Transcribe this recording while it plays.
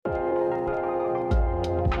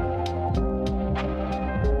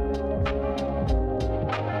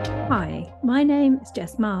My name is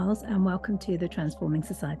Jess Miles, and welcome to the Transforming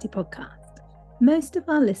Society podcast. Most of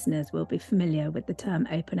our listeners will be familiar with the term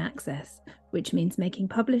open access, which means making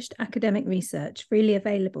published academic research freely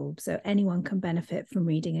available so anyone can benefit from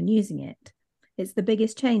reading and using it. It's the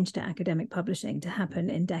biggest change to academic publishing to happen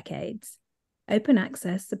in decades. Open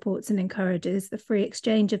access supports and encourages the free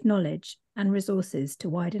exchange of knowledge and resources to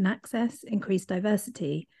widen access, increase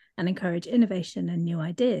diversity, and encourage innovation and new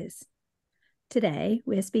ideas. Today,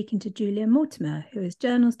 we're speaking to Julia Mortimer, who is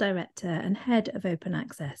Journals Director and Head of Open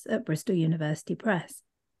Access at Bristol University Press.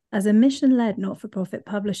 As a mission-led not-for-profit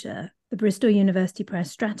publisher, the Bristol University Press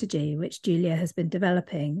strategy, which Julia has been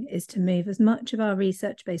developing, is to move as much of our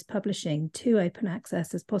research-based publishing to open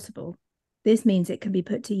access as possible. This means it can be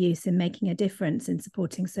put to use in making a difference in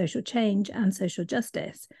supporting social change and social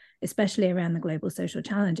justice, especially around the global social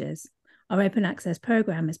challenges. Our open access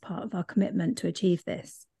programme is part of our commitment to achieve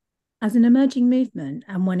this. As an emerging movement,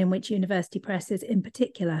 and one in which university presses in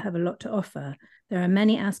particular have a lot to offer, there are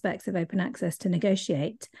many aspects of open access to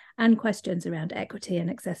negotiate and questions around equity and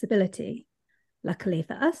accessibility. Luckily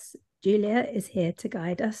for us, Julia is here to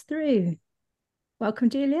guide us through. Welcome,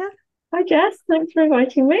 Julia. Hi, Jess. Thanks for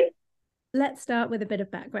inviting me. Let's start with a bit of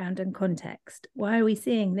background and context. Why are we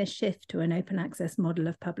seeing this shift to an open access model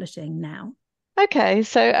of publishing now? Okay,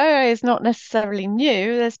 so OA is not necessarily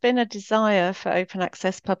new. There's been a desire for open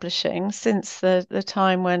access publishing since the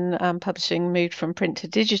time when publishing moved from print to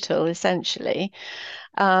digital, essentially.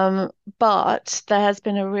 But there has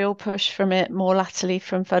been a real push from it more latterly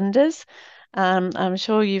from funders. I'm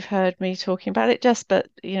sure you've heard me talking about it, Jess, but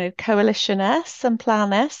Coalition S and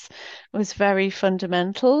Plan S was very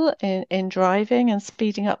fundamental in driving and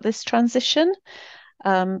speeding up this transition,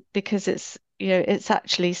 because it's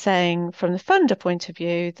actually saying from the funder point of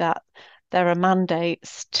view that there are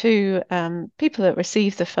mandates to people that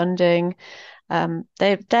receive the funding.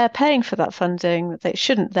 They're paying for that funding. They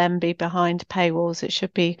shouldn't then be behind paywalls. It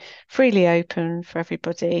should be freely open for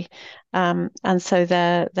everybody. And so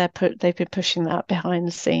they've been pushing that behind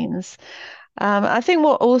the scenes. I think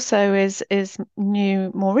what also is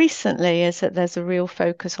new more recently is that there's a real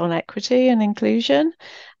focus on equity and inclusion,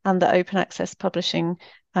 and that open access publishing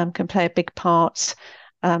can play a big part.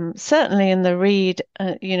 Certainly in the read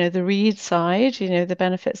side, the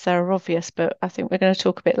benefits there are obvious, but I think we're going to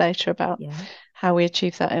talk a bit later about how we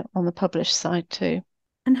achieve that on the published side too.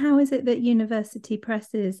 And how is it that university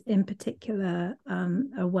presses in particular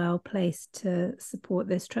are well placed to support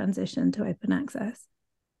this transition to open access?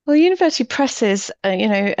 Well, university presses,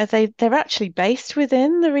 they're actually based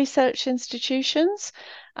within the research institutions,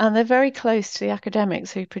 and they're very close to the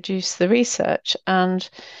academics who produce the research. And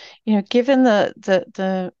given that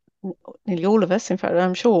the nearly all of us, in fact,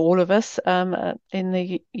 I'm sure all of us in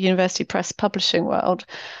the university press publishing world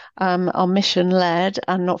are mission-led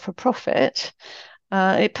and not-for-profit,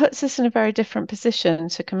 it puts us in a very different position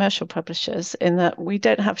to commercial publishers in that we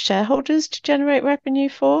don't have shareholders to generate revenue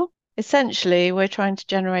for. Essentially, we're trying to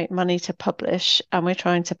generate money to publish, and we're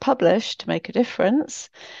trying to publish to make a difference.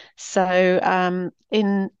 So,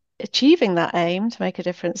 in achieving that aim to make a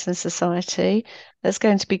difference in society, that's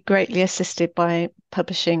going to be greatly assisted by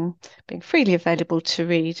publishing being freely available to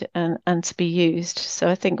read and to be used. So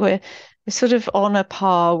I think we're sort of on a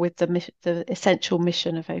par with the essential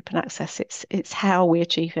mission of open access. It's how we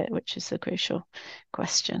achieve it, which is the crucial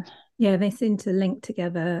question. Yeah, they seem to link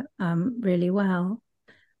together really well.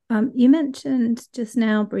 You mentioned just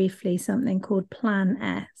now briefly something called Plan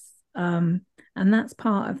S, and that's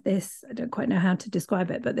part of this. I don't quite know how to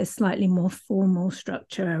describe it, but this slightly more formal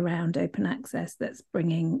structure around open access that's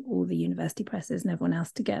bringing all the university presses and everyone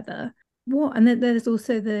else together. And there's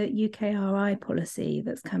also the UKRI policy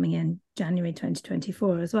that's coming in January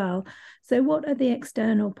 2024 as well. So what are the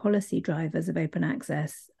external policy drivers of open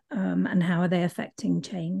access, and how are they affecting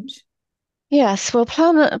change? Yes, well,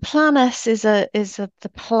 Plan S is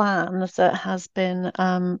the plan that has been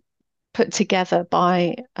put together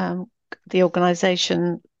by the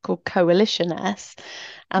organisation called Coalition S,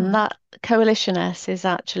 and that Coalition S is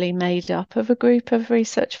actually made up of a group of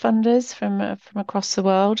research funders from across the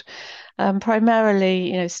world,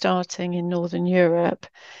 primarily, starting in Northern Europe,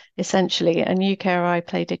 essentially, and UKRI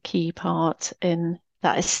played a key part in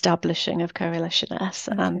that establishing of Coalition S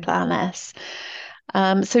and Plan S.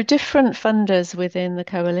 So different funders within the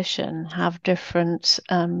coalition have different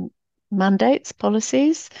mandates,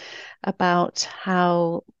 policies about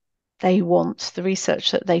how they want the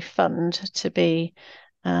research that they fund to be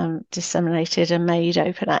disseminated and made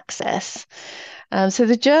open access. So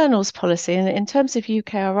the journals policy, and in terms of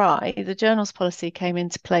UKRI, the journals policy came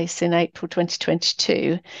into place in April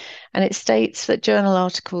 2022, and it states that journal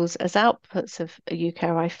articles as outputs of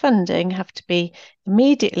UKRI funding have to be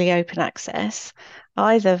immediately open access,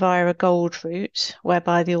 either via a gold route,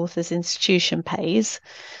 whereby the author's institution pays,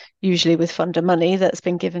 usually with funder money that's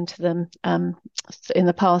been given to them in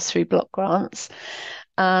the past through block grants,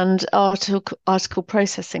 and article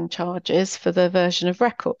processing charges for the version of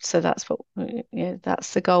record. So that's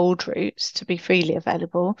that's the gold route to be freely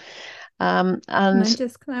available. Can I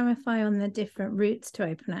just clarify on the different routes to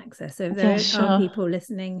open access? So if there are people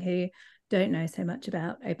listening who don't know so much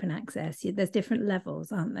about open access, there's different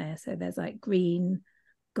levels, aren't there? So there's like green,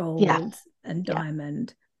 gold, and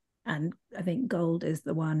diamond. And I think gold is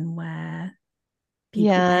the one where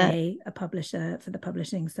people pay a publisher for the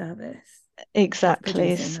publishing service.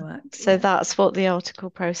 Exactly. So that's what the article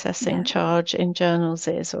processing charge in journals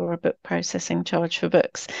is, or a book processing charge for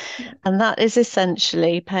books. And that is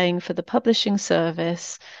essentially paying for the publishing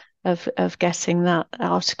service of getting that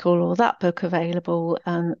article or that book available,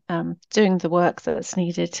 and doing the work that's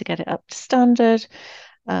needed to get it up to standard,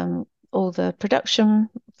 all the production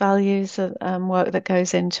values of work that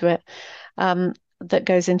goes into it, that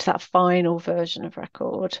goes into that final version of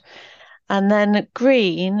record. And then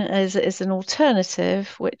green is an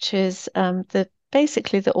alternative, which is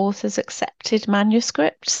basically the author's accepted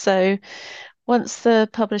manuscript. So once the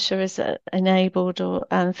publisher has enabled or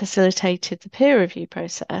facilitated the peer review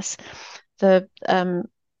process, the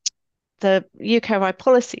UKRI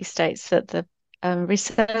policy states that the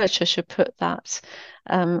researcher should put that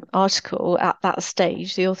article at that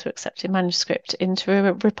stage, the author accepted manuscript, into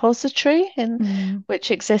a repository which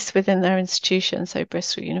exists within their institution. So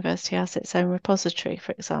Bristol University has its own repository,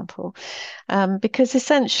 for example, because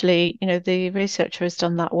essentially, the researcher has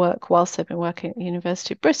done that work whilst they've been working at the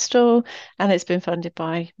University of Bristol, and it's been funded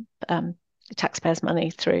by taxpayers'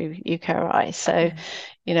 money through UKRI. So,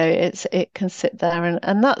 it can sit there,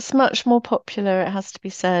 and that's much more popular, it has to be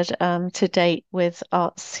said, to date, with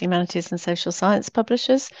arts, humanities, and social science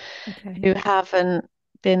publishers who haven't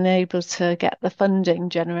been able to get the funding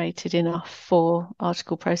generated enough for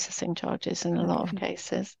article processing charges in a lot of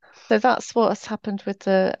cases. So that's what has happened with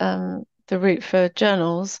the route for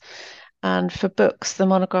journals. And for books, the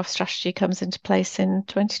monograph strategy comes into place in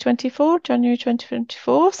January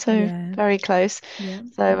 2024, so very close.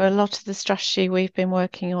 So a lot of the strategy we've been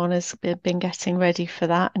working on has been getting ready for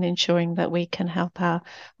that and ensuring that we can help our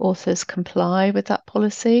authors comply with that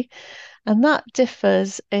policy. And that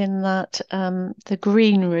differs in that the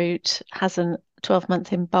green route has a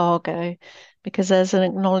 12-month embargo, because there's an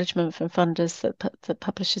acknowledgement from funders that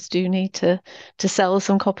publishers do need to sell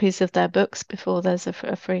some copies of their books before there's a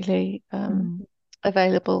freely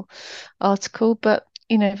available article. But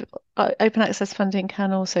open access funding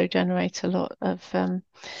can also generate a lot of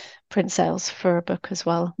print sales for a book as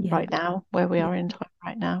well. Right now, where we are in time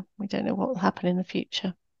right now, we don't know what will happen in the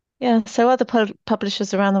future. So other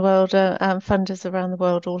publishers around the world, funders around the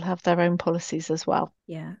world, all have their own policies as well.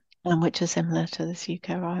 Which are similar to this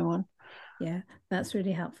UKRI one. Yeah, that's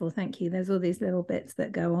really helpful. Thank you. There's all these little bits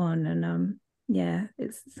that go on, and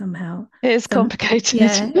it's complicated.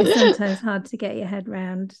 It's sometimes hard to get your head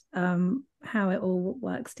around how it all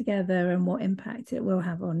works together and what impact it will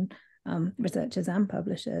have on researchers and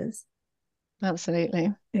publishers.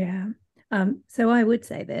 Absolutely. Yeah. So I would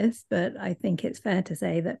say this, but I think it's fair to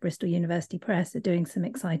say that Bristol University Press are doing some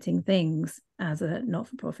exciting things as a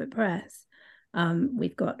not-for-profit press.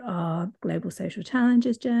 We've got our Global Social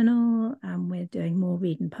Challenges Journal, and we're doing more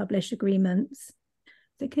read and publish agreements.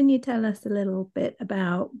 So can you tell us a little bit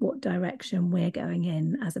about what direction we're going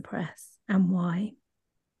in as a press and why?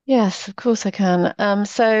 Yes, of course I can.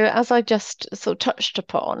 So as I just sort of touched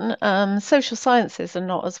upon, social sciences are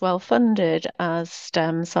not as well funded as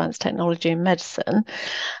STEM, science, technology, and medicine.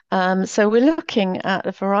 So we're looking at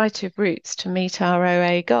a variety of routes to meet our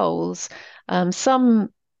OA goals. Some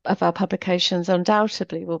of our publications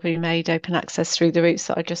undoubtedly will be made open access through the routes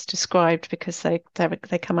that I just described, because they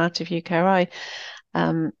come out of UKRI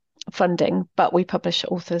funding, but we publish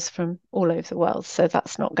authors from all over the world, so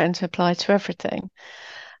that's not going to apply to everything.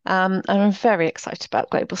 And I'm very excited about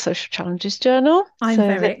Global Social Challenges Journal. I'm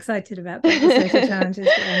very excited about Global Social Challenges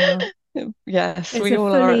Journal. Yes, we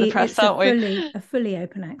all are at the press, aren't we? A fully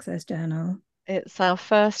open access journal. It's our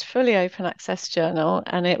first fully open access journal,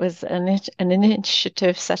 and it was an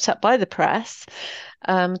initiative set up by the press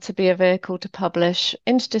to be a vehicle to publish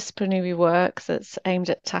interdisciplinary work that's aimed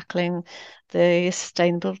at tackling the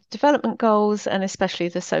Sustainable Development Goals, and especially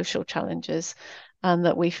the social challenges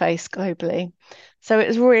that we face globally. So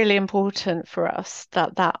it's really important for us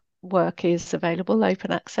that work is available,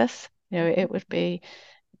 open access. It would be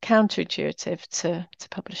counterintuitive to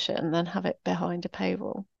publish it and then have it behind a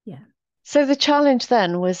paywall. Yeah. So the challenge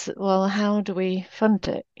then was, well, how do we fund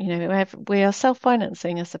it? We are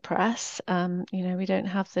self-financing as a press. We don't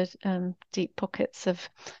have the deep pockets of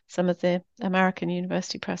some of the American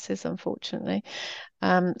university presses, unfortunately.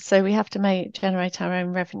 So we have to generate our own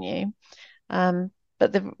revenue.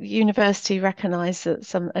 But the university recognised that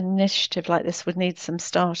some initiative like this would need some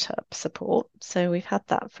startup support. So we've had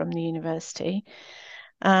that from the university.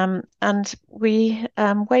 And we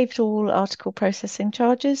waived all article processing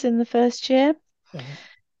charges in the first year. Yeah.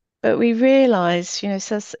 But we realised,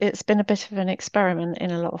 so it's been a bit of an experiment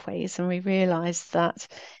in a lot of ways, and we realised that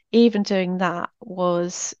even doing that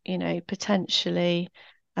was, potentially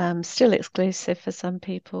still exclusive for some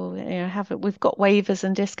people. We've got waivers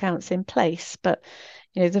and discounts in place, but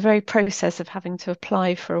the very process of having to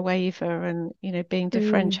apply for a waiver and being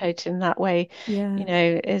differentiated in that way,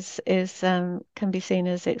 is can be seen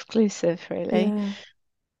as exclusive, really.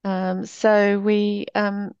 So we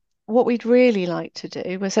what we'd really like to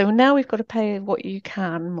do was, so now we've got a pay what you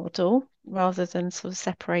can model rather than sort of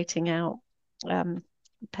separating out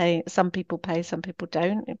pay. Some people pay, some people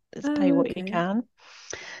don't. It's pay what you can.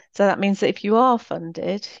 So that means that if you are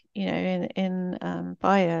funded, in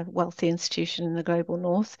by a wealthy institution in the global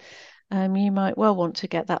north, you might well want to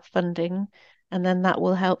get that funding, and then that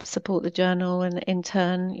will help support the journal, and in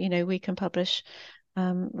turn, we can publish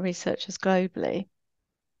researchers globally.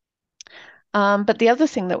 But the other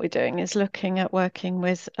thing that we're doing is looking at working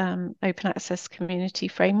with open access community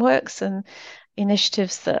frameworks and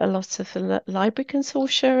initiatives that a lot of the library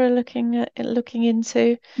consortia are looking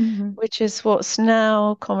into, which is what's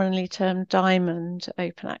now commonly termed diamond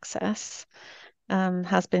open access.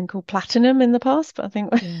 Has been called platinum in the past, but I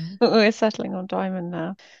think we're settling on diamond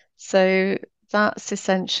now. So that's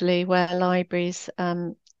essentially where libraries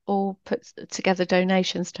all put together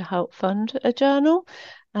donations to help fund a journal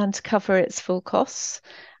and to cover its full costs.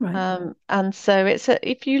 And so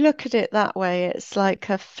if you look at it that way, it's like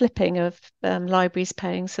a flipping of libraries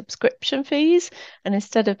paying subscription fees, and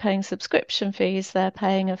instead of paying subscription fees, they're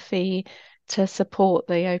paying a fee to support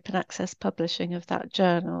the open access publishing of that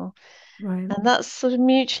journal. And that's sort of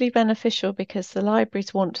mutually beneficial because the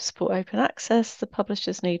libraries want to support open access, the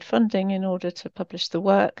publishers need funding in order to publish the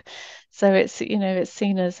work. So it's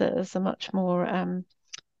seen as a much more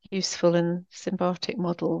useful and symbiotic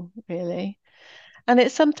model, really. And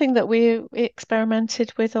it's something that we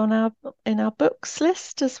experimented with in our books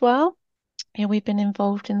list as well. We've been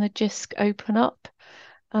involved in the JISC Open Up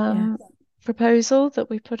proposal that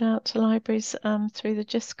we put out to libraries through the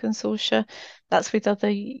JISC consortia. That's with other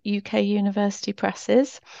UK university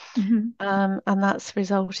presses. And that's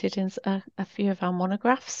resulted in a few of our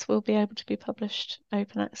monographs will be able to be published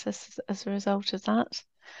open access as a result of that.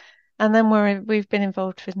 And then we've been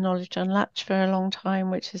involved with Knowledge Unlatched for a long time,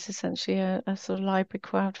 which is essentially a sort of library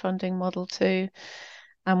crowdfunding model too.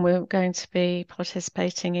 And we're going to be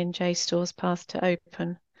participating in JSTOR's Path to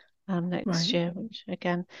Open next year, which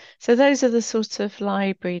again, so those are the sort of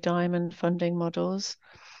library diamond funding models.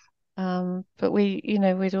 But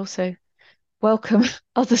we'd also welcome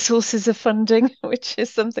other sources of funding, which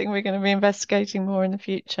is something we're going to be investigating more in the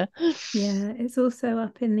future. Yeah, it's also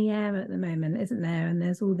up in the air at the moment, isn't there? And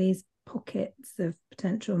there's all these pockets of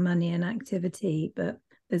potential money and activity, but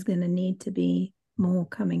there's going to need to be more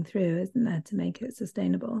coming through, isn't there, to make it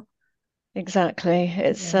sustainable? Exactly.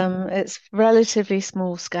 It's relatively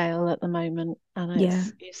small scale at the moment, and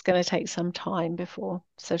it's going to take some time before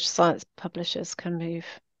social science publishers can move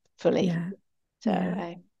fully.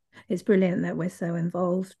 It's brilliant that we're so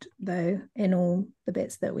involved, though, in all the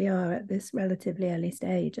bits that we are at this relatively early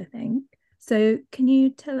stage, I think. So can you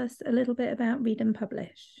tell us a little bit about Read and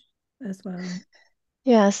Publish as well?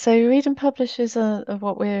 Yeah, so Read and Publish is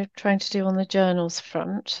what we're trying to do on the journals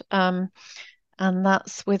front. And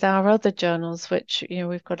that's with our other journals, which,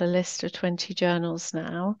 we've got a list of 20 journals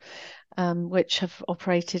now, which have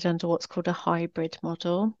operated under what's called a hybrid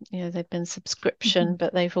model. They've been subscription,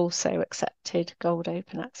 but they've also accepted gold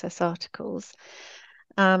open access articles.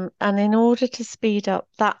 And in order to speed up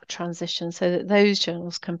that transition so that those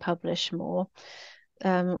journals can publish more,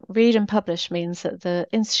 Read and Publish means that the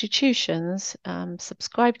institutions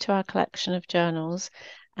subscribe to our collection of journals,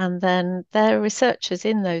 and then their researchers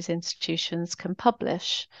in those institutions can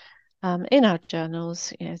publish in our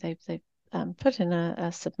journals. They put in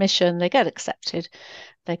a submission, they get accepted,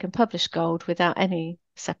 they can publish gold without any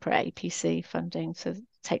separate APC funding. So it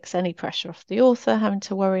takes any pressure off the author having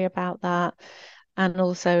to worry about that. And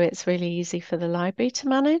also it's really easy for the library to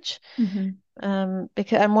manage.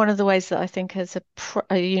 Because and one of the ways that I think as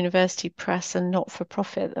a university press and not for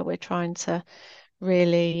profit that we're trying to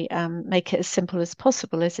really make it as simple as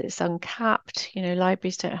possible is it's uncapped.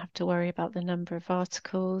 Libraries don't have to worry about the number of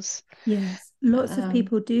articles. Yes, lots of Um,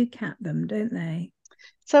 people do cap them, don't they?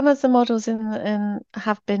 some of the models in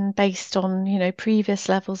have been based on, previous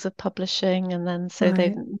levels of publishing, and then so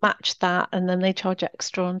they've Right. matched that, and then they charge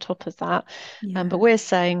extra on top of that. But Yeah. we're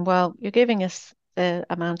saying, well, you're giving us the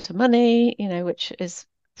amount of money, which is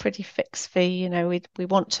pretty fixed fee. We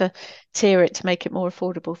want to tier it to make it more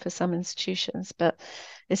affordable for some institutions, but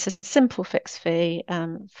it's a simple fixed fee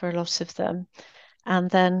for a lot of them.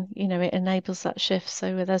 And then, it enables that shift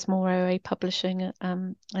so there's more OA publishing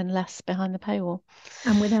and less behind the paywall.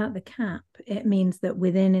 And without the cap, it means that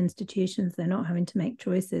within institutions, they're not having to make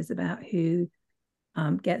choices about who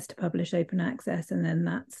gets to publish open access. And then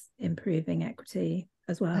that's improving equity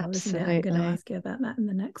as well, isn't it? I'm going to Absolutely. ask you about that in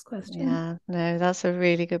the next question. Yeah, no, that's a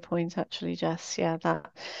really good point, actually, Jess. Yeah,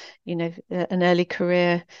 that, an early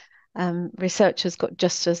career researcher's got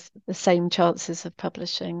just as the same chances of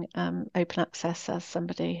publishing open access as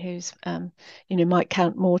somebody who's, might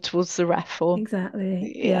count more towards the ref or,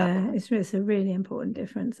 Exactly. yeah. Yeah, it's a really important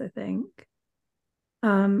difference, I think.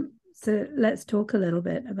 So let's talk a little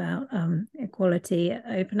bit about equality.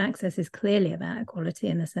 Open access is clearly about equality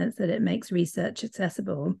in the sense that it makes research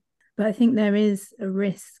accessible. But I think there is a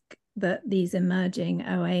risk that these emerging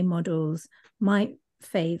OA models might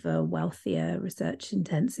favor wealthier, research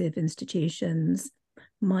intensive institutions,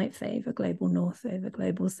 might favor global north over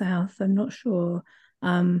global south. I'm not sure.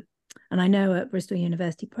 And I know at Bristol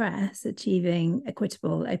University Press, achieving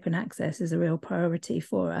equitable open access is a real priority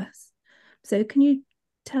for us. So, can you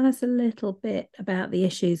tell us a little bit about the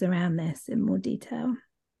issues around this in more detail?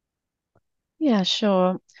 Yeah,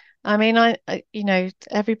 sure. I mean,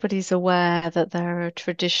 everybody's aware that there are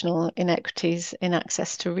traditional inequities in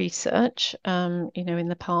access to research. In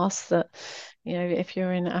the past that, if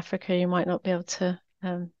you're in Africa, you might not be able to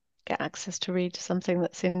get access to read something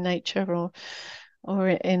that's in Nature or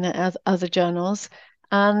in other journals.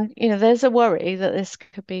 And, there's a worry that this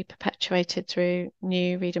could be perpetuated through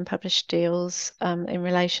new read and publish deals in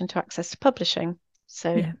relation to access to publishing.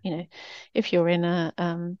 So, Yeah. if you're in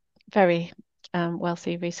a very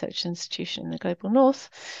wealthy research institution in the global north,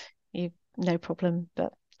 you no problem.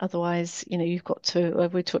 But otherwise, you've got to.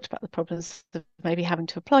 We talked about the problems of maybe having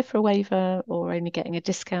to apply for a waiver or only getting a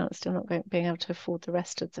discount, still not being able to afford the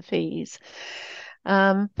rest of the fees.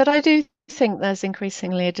 But I do think there's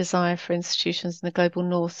increasingly a desire for institutions in the global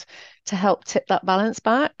north to help tip that balance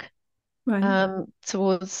back Right.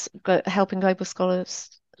 towards helping global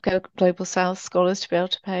south scholars to be able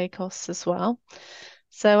to pay costs as well.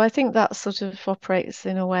 So I think that sort of operates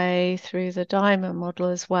in a way through the diamond model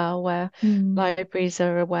as well, where Mm, libraries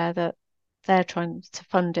are aware that they're trying to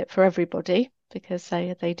fund it for everybody because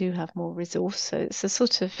they do have more resource. So it's a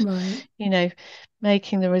sort of, right. you know,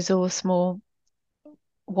 making the resource more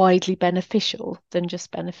widely beneficial than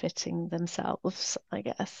just benefiting themselves, I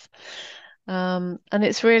guess. And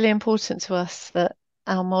it's really important to us that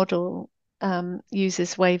our model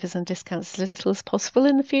uses waivers and discounts as little as possible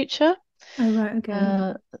in the future. Oh, right. Okay.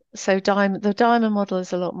 Uh, so the diamond model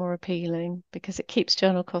is a lot more appealing because it keeps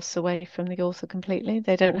journal costs away from the author completely.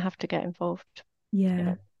 They don't have to get involved.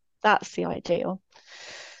 Yeah. That's the ideal.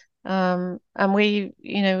 And I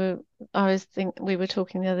was think we were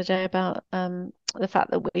talking the other day about the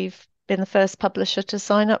fact that we've been the first publisher to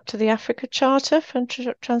sign up to the Africa Charter for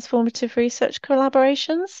Transformative Research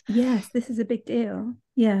Collaborations. Yes, this is a big deal.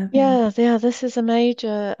 Yeah. Yeah, this is a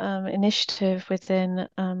major initiative within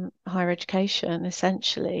higher education,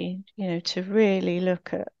 essentially, to really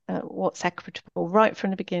look at what's equitable right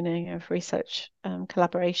from the beginning of research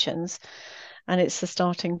collaborations. And it's the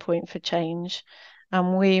starting point for change.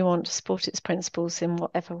 And we want to support its principles in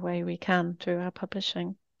whatever way we can through our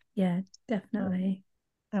publishing. Yeah, Um, definitely.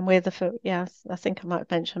 and we're yes, I think I might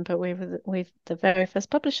have mentioned, but we're the very first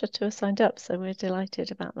publisher to have signed up, so we're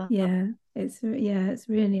delighted about that. It's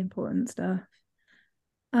really important stuff.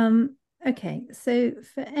 Um, okay, so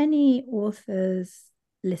for any authors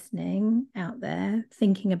listening out there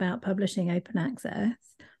thinking about publishing open access,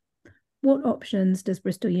 what options does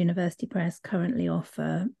Bristol University Press currently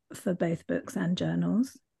offer for both books and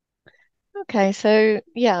journals? Okay, so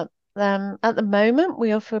yeah, at the moment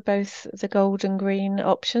we offer both the gold and green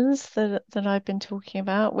options that I've been talking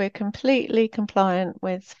about. We're completely compliant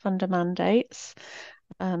with funder mandates.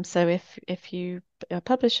 So if you are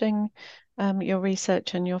publishing your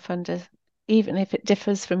research and your funder, even if it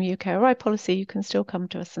differs from UKRI policy, you can still come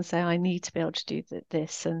to us and say, I need to be able to do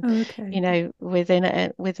this. And Oh, okay.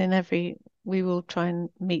 within every we will try and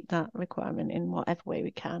meet that requirement in whatever way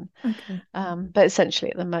we can. Okay. But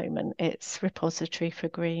essentially at the moment it's repository for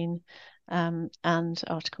green, and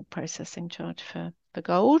article processing charge for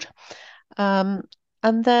gold. And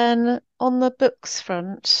then on the books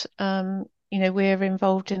front, we're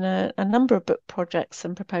involved in a number of book projects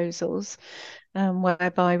and proposals,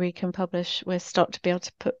 whereby we'll start to be able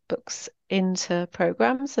to put books into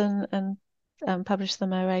programs and publish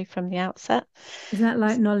them OA from the outset. Is that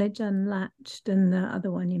like Knowledge Unlatched and the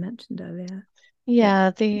other one you mentioned earlier? Yeah,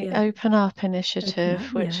 the Yeah. Open Up Open initiative,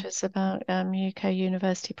 Up, which yeah. is about UK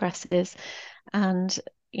university presses. And,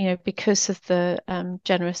 because of the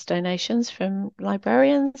generous donations from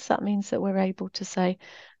librarians, that means that we're able to say,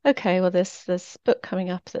 okay, well, there's this book coming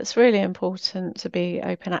up that's really important to be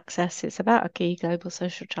open access. It's about a key global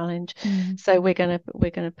social challenge. So we're gonna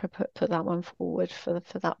put that one forward for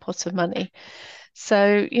that pot of money.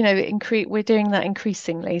 So, we're doing that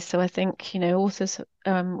increasingly. So I think, authors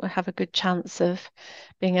have a good chance of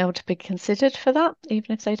being able to be considered for that,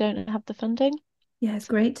 even if they don't have the funding. Yeah, it's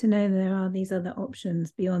great to know there are these other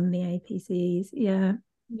options beyond the APCs. Yeah.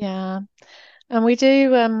 Yeah. And we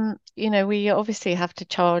do, we obviously have to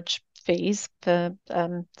charge fees for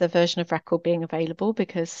the version of record being available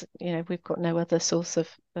because, we've got no other source of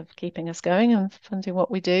keeping us going and funding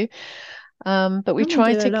what we do. But we And we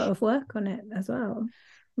try do a to lot of work on it as well.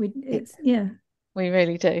 Yeah. We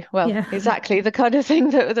really do. Well, Yeah. exactly the kind of thing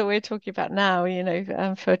that we're talking about now,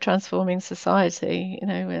 for transforming society,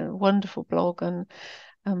 a wonderful blog and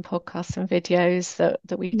podcasts and videos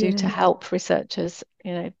that we do to Yeah. help researchers,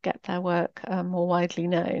 get their work more widely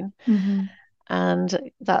known. Mm-hmm.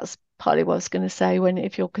 And that's partly what I was going to say.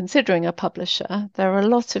 If you're considering a publisher, there are a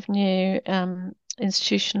lot of new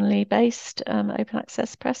institutionally based open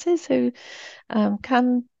access presses who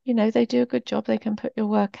can, they do a good job. They can put your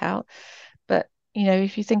work out. But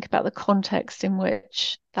if you think about the context in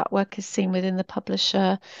which that work is seen within the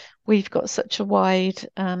publisher, we've got such a wide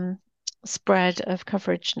spread of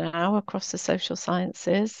coverage now across the social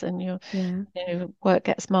sciences, and your Yeah. work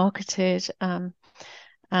gets marketed and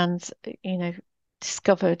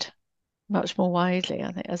discovered much more widely,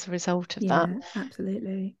 I think, as a result of that. Yeah,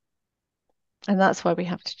 absolutely. And that's why we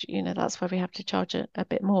have to, that's why we have to charge a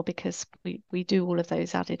bit more, because we do all of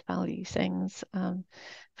those added value things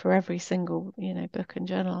for every single, book and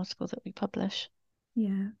journal article that we publish.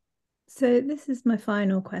 Yeah. So this is my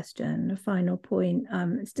final question, a final point.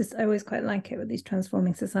 It's just I always quite like it with these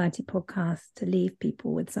Transforming Society podcasts to leave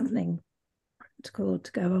people with something practical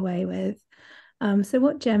to go away with. So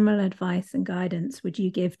what general advice and guidance would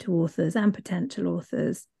you give to authors and potential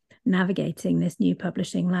authors navigating this new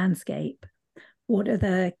publishing landscape? What are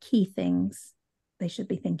the key things they should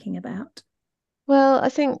be thinking about? Well, I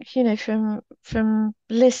think, from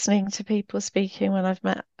listening to people speaking when I've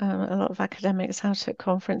met a lot of academics out at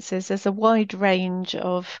conferences, there's a wide range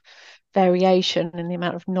of variation in the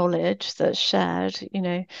amount of knowledge that's shared,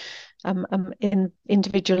 in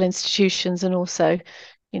individual institutions, and also,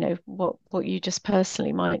 what you just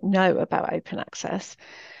personally might know about open access.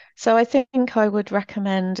 So I think I would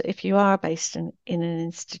recommend, if you are based in an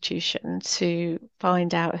institution, to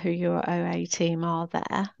find out who your OA team are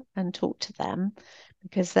there and talk to them,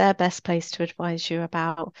 because they're best placed to advise you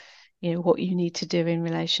about, what you need to do in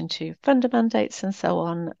relation to funder mandates and so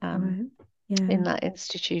on, Right. Yeah. in that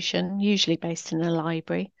institution, usually based in a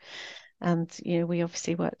library. And, we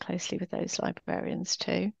obviously work closely with those librarians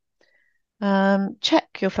too.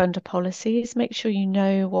 Check your funder policies, make sure you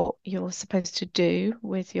know what you're supposed to do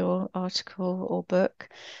with your article or book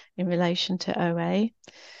in relation to OA.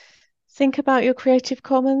 Think about your Creative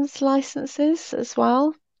Commons licenses as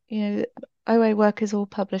well. OA work is all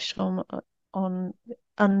published on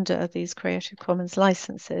under these Creative Commons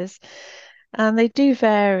licenses, and they do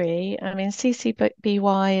vary. I mean, CC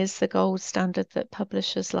BY is the gold standard that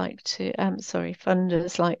funders like to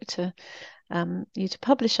you to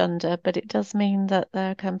publish under, but it does mean that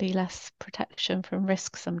there can be less protection from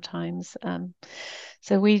risk sometimes.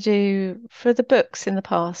 So we do, for the books in the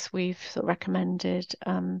past, we've sort of recommended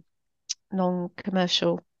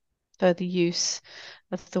non-commercial further use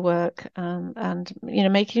of the work, and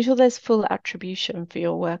making sure there's full attribution for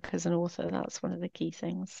your work as an author. That's one of the key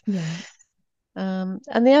things. Yeah.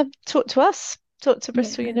 And they have talk to us. Talk to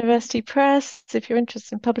Bristol Yeah. University Press if you're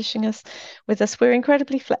interested in publishing with us. We're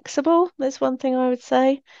incredibly flexible. There's one thing I would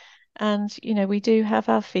say. And we do have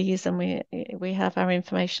our fees, and we have our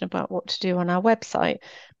information about what to do on our website,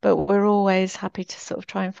 but we're always happy to sort of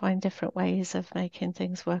try and find different ways of making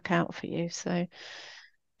things work out for you. So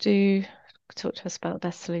do talk to us about the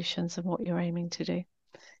best solutions and what you're aiming to do.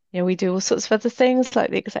 we do all sorts of other things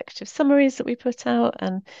like the executive summaries that we put out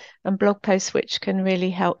and blog posts, which can really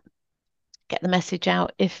help get the message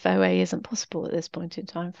out if OA isn't possible at this point in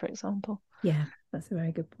time, for example. Yeah, that's a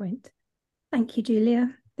very good point. Thank you,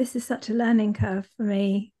 Julia. This is such a learning curve for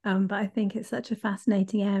me, but I think it's such a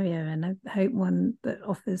fascinating area, and I hope one that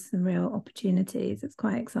offers some real opportunities. It's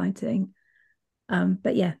quite exciting.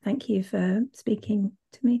 But yeah, thank you for speaking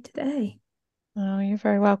to me today. Oh, you're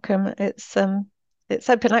very welcome. It's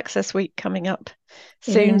Open Access Week coming up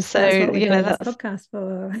It soon, is. That's what we're doing this that's podcast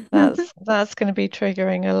for. that's going to be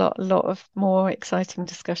triggering a lot of more exciting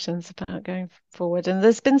discussions about going forward. And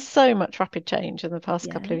there's been so much rapid change in the past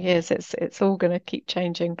Yeah, couple of years. It's all going to keep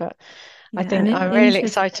changing, but I yeah, and think I'm really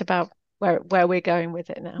excited about where we're going with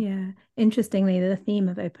it now. Yeah, interestingly, the theme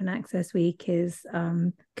of Open Access Week is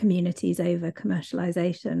communities over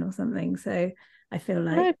commercialization or something. So I feel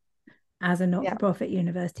like Right. as a Yeah. not-for-profit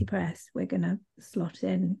university press, we're going to slot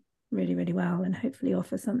in really, really well and hopefully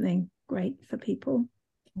offer something great for people.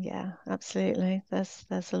 Yeah, absolutely. There's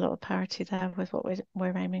a lot of parity there with what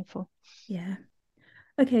we're aiming for. Yeah.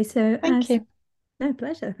 Okay, so Thank you. no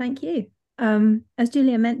pleasure. Thank you. As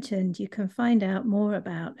Julia mentioned, you can find out more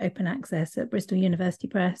about open access at Bristol University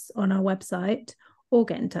Press on our website or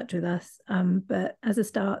get in touch with us. But as a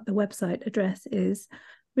start, the website address is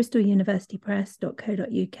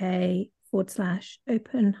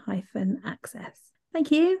bristoluniversitypress.co.uk/open-access.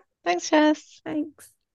 Thank you. Thanks, Jess. Thanks.